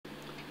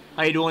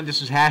How you doing?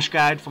 This is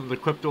HashGuide from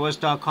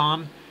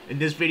thecryptowars.com. In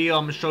this video,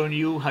 I'm showing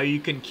you how you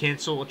can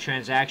cancel a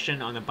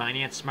transaction on the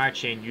Binance Smart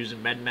Chain using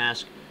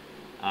Metamask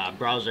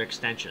browser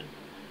extension.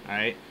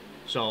 Alright,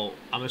 so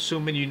I'm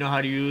assuming you know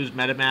how to use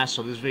Metamask,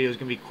 so this video is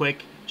going to be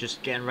quick,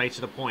 just getting right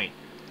to the point.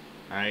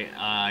 Alright,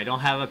 I don't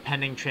have a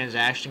pending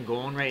transaction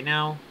going right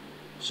now,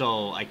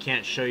 so I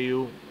can't show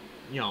you,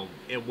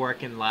 it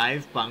working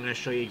live, but I'm going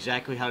to show you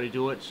exactly how to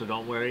do it, so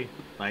don't worry.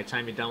 By the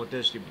time you're done with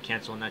this, you'll be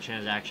canceling that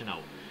transaction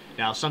out.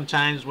 Now,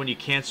 sometimes when you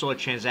cancel a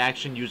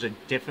transaction, use a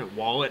different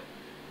wallet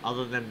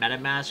other than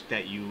MetaMask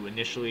that you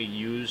initially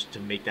used to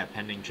make that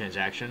pending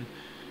transaction.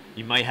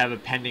 You might have a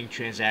pending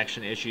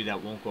transaction issue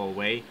that won't go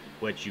away,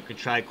 which you can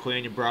try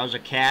clearing your browser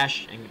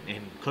cache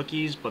and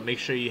cookies, but make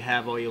sure you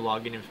have all your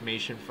login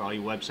information for all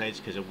your websites,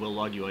 because it will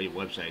log you all your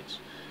websites.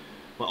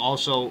 But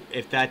also,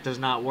 if that does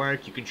not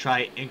work, you can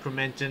try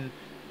incrementing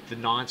the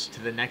nonce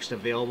to the next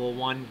available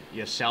one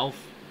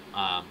yourself.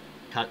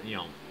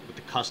 With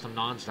the custom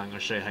nonce, I'm going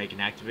to show you how you can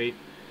activate.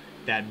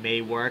 That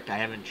may work. I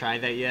haven't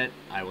tried that yet.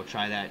 I will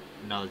try that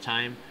another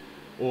time.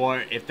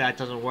 Or if that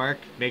doesn't work,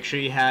 make sure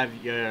you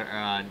have your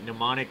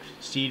mnemonic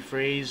seed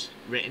phrase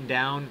written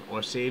down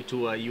or saved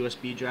to a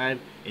USB drive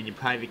and your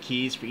private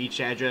keys for each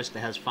address that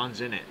has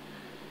funds in it.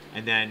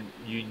 And then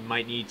you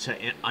might need to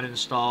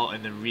uninstall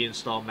and then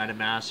reinstall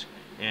MetaMask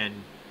and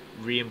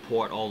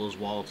re-import all those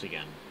wallets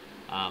again.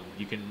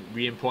 You can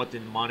re-import the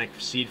mnemonic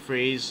seed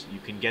phrase. You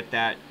can get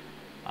that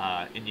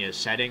in your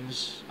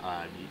settings.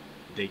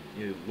 It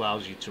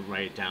allows you to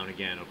write it down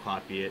again or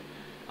copy it.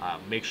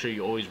 Make sure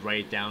you always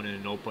write it down in a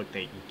notebook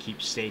that you can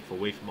keep safe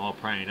away from all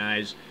prying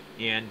eyes,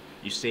 and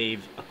you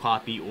save a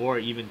copy or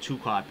even 2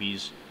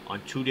 copies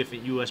on 2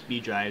 different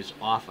USB drives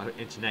off an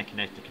internet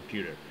connected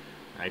computer.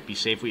 Alright, be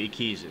safe with your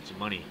keys. It's your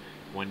money.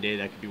 One day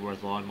that could be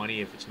worth a lot of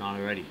money if it's not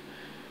already.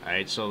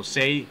 Alright, so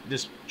say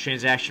this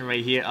transaction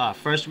right here.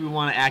 First we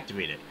want to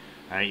activate it.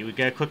 Alright, we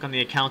gotta click on the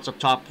accounts up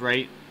top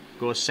right,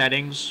 go to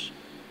settings,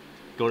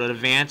 go to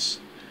advanced,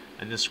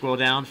 and then scroll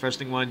down. First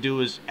thing we want to do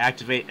is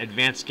activate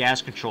advanced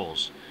gas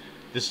controls.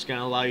 This is going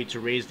to allow you to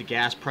raise the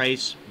gas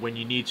price when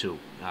you need to.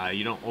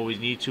 You don't always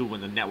need to.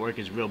 When the network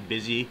is real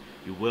busy,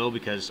 you will,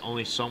 because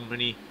only so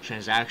many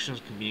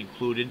transactions can be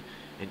included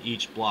in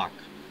each block.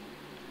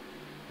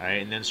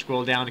 Alright, and then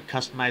scroll down to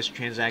Customize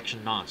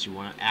Transaction Nonce. You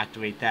want to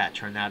activate that,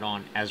 turn that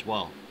on as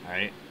well.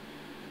 Alright,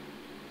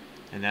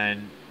 and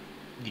then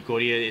you go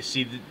to your,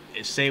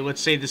 let's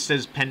say this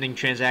says pending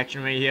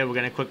transaction right here. We're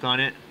going to click on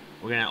it.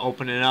 We're going to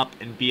open it up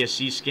in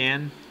BSC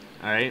scan.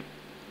 Alright,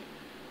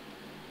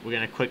 we're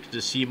going to click to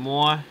see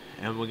more,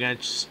 and we're going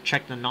to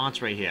check the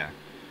nonce right here.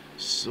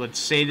 So let's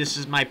say this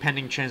is my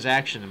pending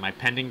transaction, and my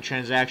pending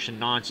transaction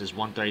nonce is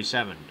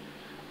 137.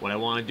 What I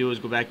want to do is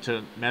go back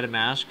to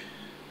MetaMask,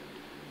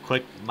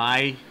 click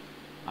I'm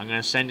going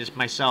to send this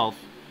myself,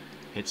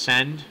 hit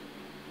send.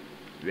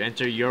 You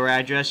enter your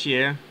address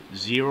here,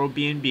 0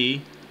 BNB.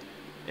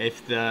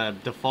 If the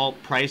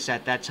default price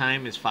at that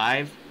time is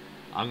 5,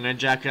 I'm going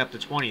to jack it up to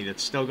 20.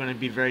 That's still going to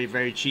be very,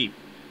 very cheap.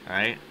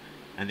 Alright,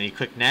 and then you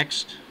click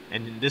next,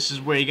 and this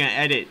is where you're going to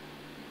edit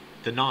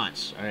the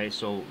nonce. Alright,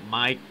 so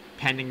my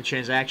pending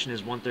transaction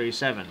is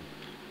 137.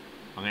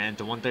 I'm going to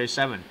enter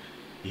 137.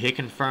 You hit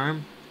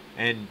confirm,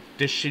 and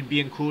this should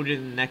be included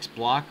in the next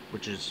block,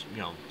 which is,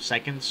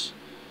 seconds.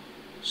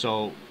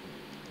 So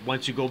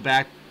once you go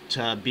back to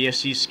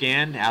BSC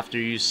scan after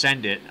you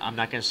send it, I'm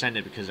not going to send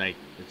it because I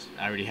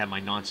already have my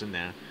nonce in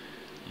there.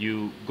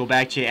 You go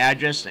back to your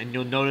address, and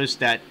you'll notice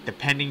that the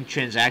pending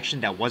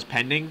transaction that was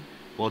pending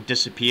will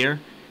disappear,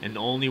 and the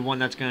only one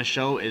that's going to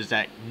show is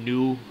that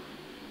new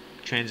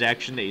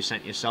transaction that you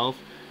sent yourself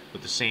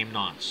with the same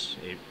nonce.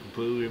 It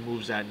completely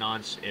removes that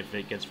nonce if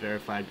it gets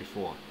verified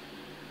before.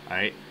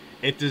 Alright,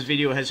 if this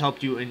video has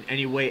helped you in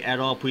any way at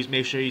all, please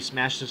make sure you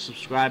smash the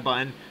subscribe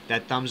button,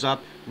 that thumbs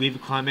up, leave a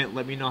comment,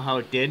 let me know how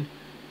it did,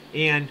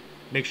 and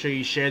make sure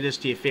you share this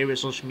to your favorite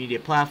social media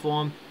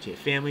platform, to your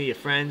family, your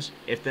friends.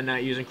 If they're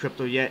not using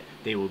crypto yet,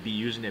 they will be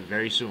using it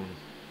very soon.